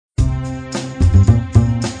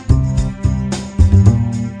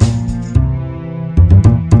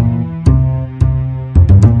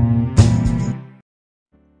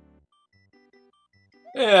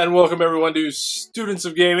And welcome everyone to Students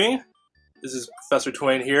of Gaming. This is Professor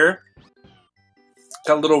Twain here.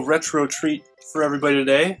 Got a little retro treat for everybody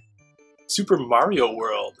today. Super Mario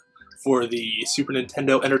World for the Super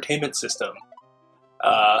Nintendo Entertainment System.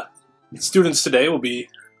 Students today will be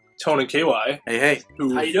Tone and KY. Hey, hey.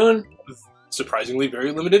 Who How you doing? surprisingly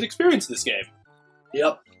very limited experience in this game.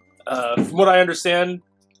 Yep. From what I understand,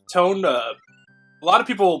 Tone, a lot of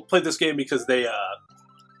people played this game because they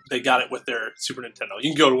got it with their Super Nintendo.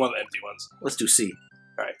 You can go to one of the empty ones. Let's do C.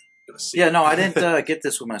 Alright, go to C. Yeah, no, I didn't get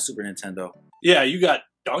this with my Super Nintendo. Yeah, you got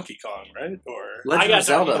Donkey Kong, right? Or Legend of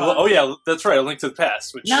Zelda. Oh yeah, that's right. A Link to the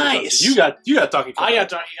Past. Which Nice. You got Donkey Kong. I got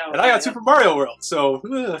Donkey Kong. And I got Super Mario World. So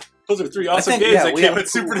those are three awesome games that came with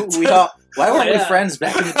Super Nintendo. Why weren't we friends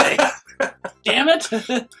back in the day? Damn it!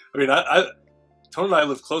 I mean, Tone and I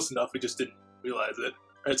lived close enough. We just didn't realize it.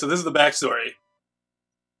 All right, so this is the backstory.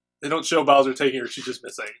 They don't show Bowser taking her; she's just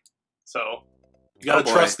missing. So you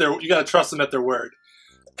gotta trust them at their word.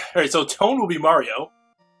 All right, so Tone will be Mario.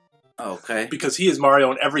 Okay. Because he is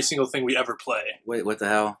Mario in every single thing we ever play. Wait, what the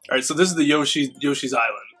hell? All right, so this is the Yoshi's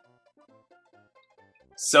Island.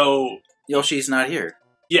 So Yoshi's not here.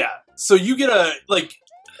 yeah, so you get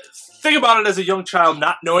think about it as a young child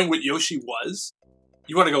not knowing what Yoshi was.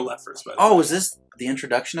 You want to go left first, by the way. Oh, is this the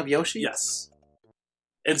introduction of Yoshi? Yes.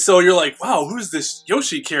 And so you're like, wow, who's this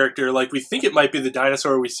Yoshi character? Like, we think it might be the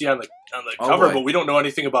dinosaur we see on the cover, boy. but we don't know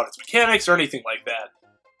anything about its mechanics or anything like that.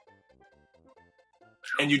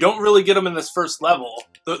 And you don't really get them in this first level.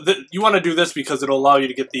 You want to do this because it'll allow you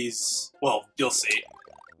to get these, well, you'll see,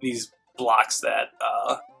 these blocks that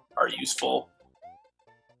are useful.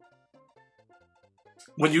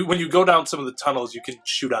 When you go down some of the tunnels, you can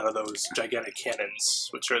shoot out of those gigantic cannons,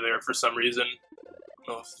 which are there for some reason. I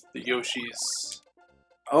don't know if the Yoshis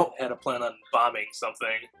had a plan on bombing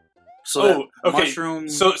something. So okay. Mushroom...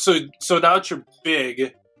 So now that you're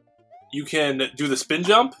big, you can do the spin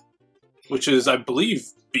jump, which is, I believe,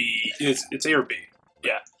 B. It's A or B.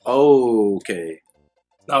 Yeah. Okay.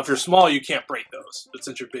 Now, if you're small, you can't break those, but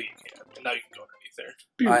since you're big, you can. And now you can go underneath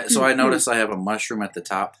there. So I noticed I have a mushroom at the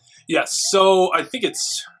top. Yes. So I think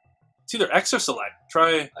it's either X or select. Try.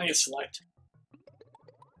 I think it's select.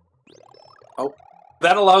 Oh.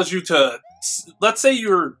 That allows you to. Let's say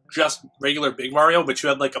you're just regular Big Mario, but you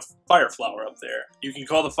had like a fire flower up there. You can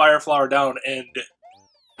call the fire flower down, and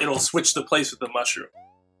it'll switch the place with the mushroom.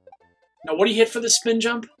 Now, what do you hit for the spin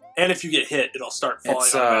jump? And if you get hit, it'll start falling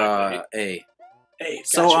It's automatically. A. Hey, gotcha.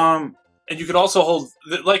 So and you can also hold,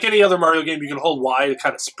 like any other Mario game, you can hold Y to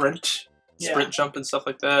kind of sprint jump and stuff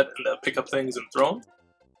like that, and pick up things and throw them.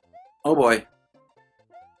 oh boy.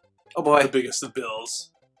 Oh boy. The biggest of bills.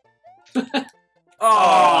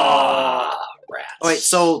 rats. Wait,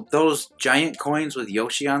 so those giant coins with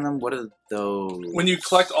Yoshi on them, what are those? When you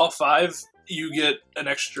collect all 5, you get an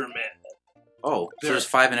extra man. Oh, so there's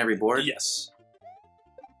 5 in every board? Yes.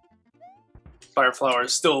 Fire Flower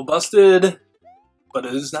is still busted, but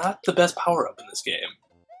it is not the best power-up in this game.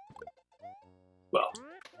 Well,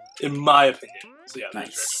 in my opinion. So yeah, there's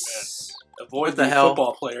your extra man. Avoid What the the hell?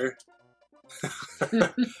 football player.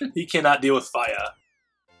 He cannot deal with fire.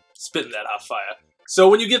 Spitting that hot fire. So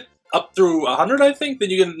when you get up through 100, I think, then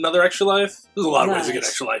you get another extra life. There's a lot of ways to get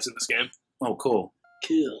extra lives in this game. Oh, cool.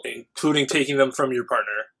 Cool. Including taking them from your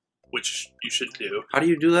partner, which you should do. How do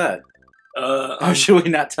you do that? Or should we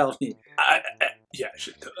not tell me? Yeah, I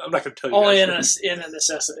should. I'm not going to tell you. Only guys. in a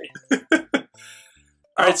necessity.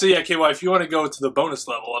 All right, so yeah, KY, if you want to go to the bonus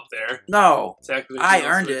level up there, No. activate I the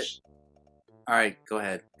earned switch. All right, go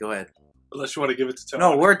ahead. Go ahead. Unless you want to give it to Tony.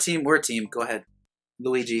 No, we're a team. We're a team. Go ahead.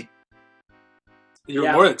 Luigi. You're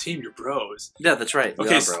Yeah. more than a team, you're bros. Yeah, that's right. We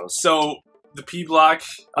Okay, are bros. so the P block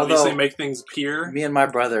obviously Although- make things appear. Me and my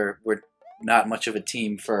brother were not much of a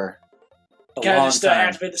team for a Can I long just time.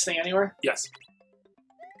 activate this thing anywhere? Yes.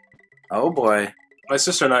 Oh boy. My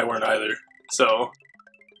sister and I weren't either, so...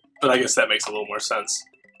 But I guess that makes a little more sense.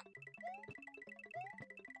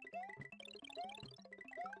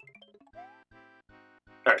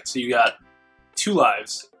 Alright, so you got 2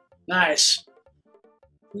 lives. Nice.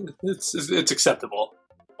 It's acceptable.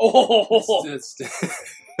 Oh,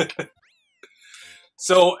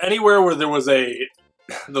 So anywhere where there was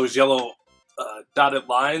those yellow dotted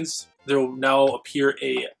lines, there will now appear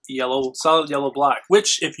a solid yellow block,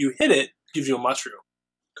 which, if you hit it, gives you a mushroom.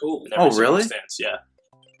 cool. In every Oh, really? circumstance, yeah.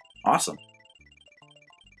 Awesome.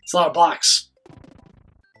 It's a lot of blocks.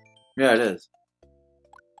 Yeah, it is.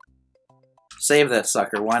 Save that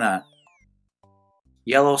sucker. Why not?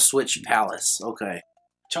 Yellow Switch Palace. Okay.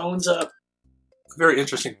 Tones up. Very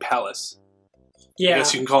interesting palace. I Yeah.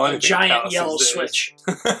 guess you can call it A giant yellow switch.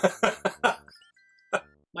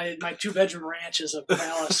 My 2-bedroom ranch is a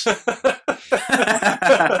palace.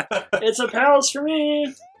 It's a palace for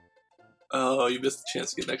me. Oh, you missed the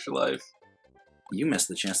chance to get an extra life. You missed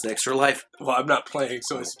the chance to extra life. Well, I'm not playing,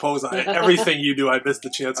 so I suppose everything you do, I missed the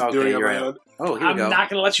chance of doing on my own. Oh, here we I'm go. not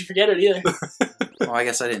going to let you forget it either. Oh, I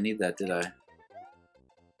guess I didn't need that, did I?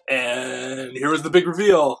 And here was the big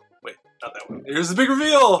reveal. Wait, not that one. Here's the big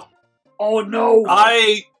reveal. Oh no!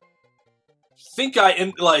 I think I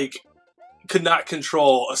could not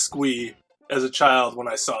control a Squee as a child when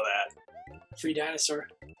I saw that. Free dinosaur.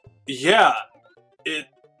 Yeah, it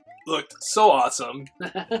looked so awesome.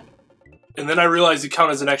 And then I realized it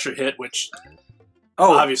counted as an extra hit, which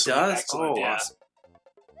obviously it does? excellent. Oh, Yeah. awesome.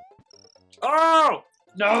 Oh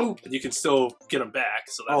no! But you can still get them back.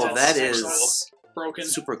 So that's Oh, that is is broken.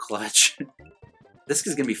 super clutch. This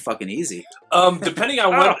is gonna be fucking easy. Depending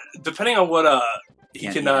on what he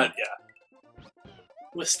Can't cannot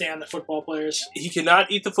Withstand the football players. he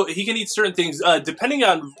cannot eat the foot. He can eat certain things. Depending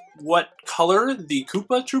on what color the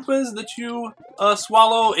Koopa Troopa is that you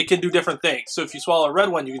swallow, it can do different things. So if you swallow a red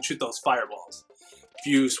one, you can shoot those fireballs. If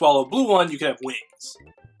you swallow a blue one, you can have wings.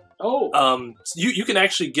 Oh. You can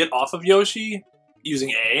actually get off of Yoshi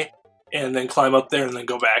using A, and then climb up there and then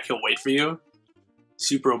go back. He'll wait for you.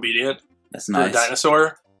 Super obedient. That's For nice. a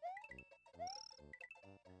dinosaur.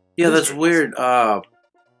 Yeah, that's weird.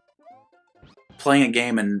 Playing a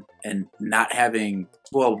game and not having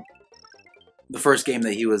the first game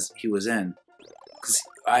that he was in, because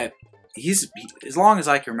as long as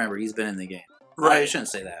I can remember, he's been in the game. Right. I shouldn't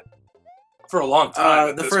say that. For a long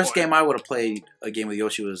time. The first game I would have played a game with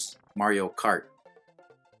Yoshi was Mario Kart.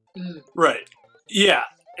 Right. Yeah.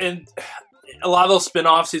 And a lot of those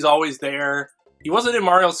spin-offs, he's always there. He wasn't in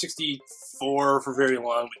Mario 64 for very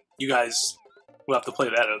long. But you guys will have to play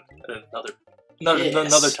that at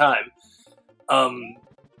another time.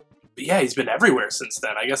 But yeah, he's been everywhere since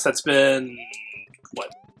then. I guess that's been,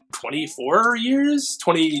 24 years?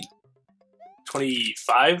 25?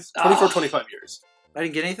 24, 25 years. I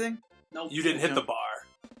didn't get anything? Nope. You didn't hit the bar.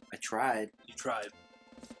 I tried. You tried.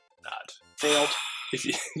 Not. Failed. If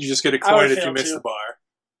you just get a I would coin if you fail miss too. the bar.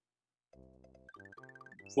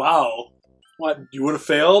 Wow. What? You would have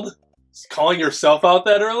failed? Calling yourself out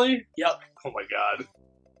that early? Yep. Oh my god.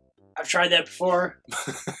 I've tried that before.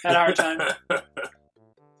 Had a hard time.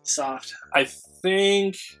 Soft. I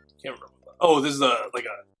think... can't remember. Oh, this is a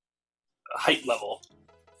height level.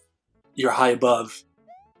 You're high above.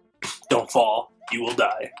 Don't fall. You will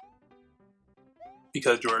die.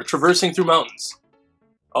 Because you're traversing through mountains.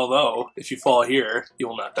 Although, if you fall here, you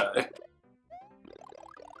will not die.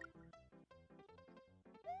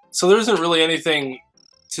 So there isn't really anything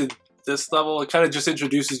to this level. It kind of just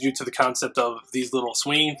introduces you to the concept of these little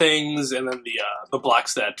swinging things, and then the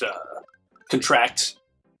blocks that contract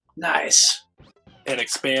Nice. and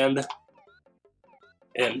expand,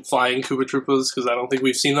 and flying Koopa Troopas, because I don't think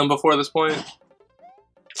we've seen them before at this point.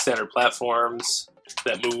 Standard platforms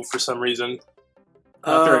that move for some reason.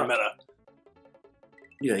 Very meta.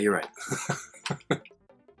 Yeah, you're right.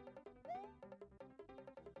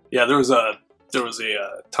 Yeah, there was a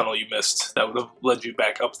tunnel you missed that would have led you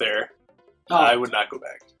back up there. Oh. I would not go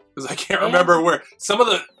back because I can't remember where some of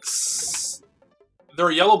the. There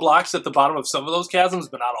are yellow blocks at the bottom of some of those chasms,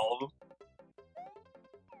 but not all of them.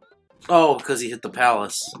 Oh, because he hit the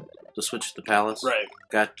palace. The switch to the palace. Right.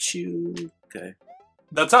 Got you. Okay.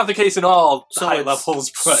 That's not the case in all high it's-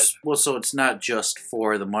 levels, but Well, so it's not just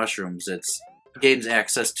for the mushrooms. It's gains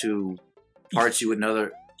access to parts you would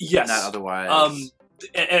yes, not otherwise.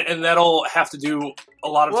 And that'll have to do a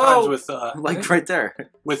lot of times with like right there.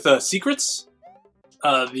 with secrets.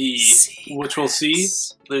 Which we'll see.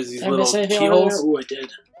 There's these Did I little miss anything over there? keyholes. Ooh, I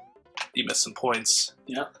did. You missed some points.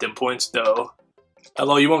 Yeah. Dim points, though.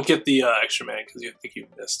 Although you won't get the extra man because you think you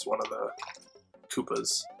missed one of the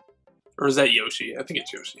Koopas. Or is that Yoshi? I think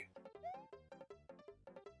it's Yoshi.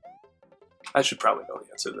 I should probably know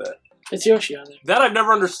the answer to that. It's Yoshi on there. That I've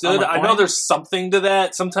never understood. On the I know coin? there's something to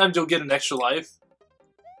that. Sometimes you'll get an extra life.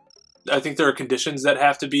 I think there are conditions that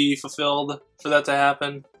have to be fulfilled for that to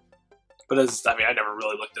happen. But I never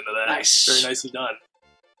really looked into that. Nice. Very nicely done.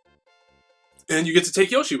 And you get to take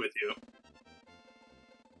Yoshi with you.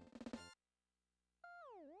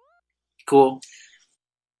 Cool.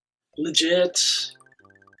 Legit.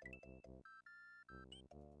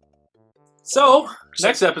 So,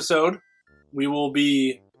 next episode, Tone will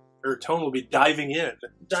be diving in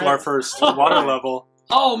to our first water level.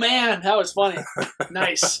 Oh man, that was funny.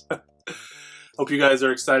 Nice. Hope you guys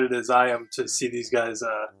are excited as I am to see these guys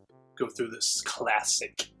go through this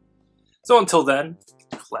classic. So until then,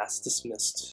 class dismissed.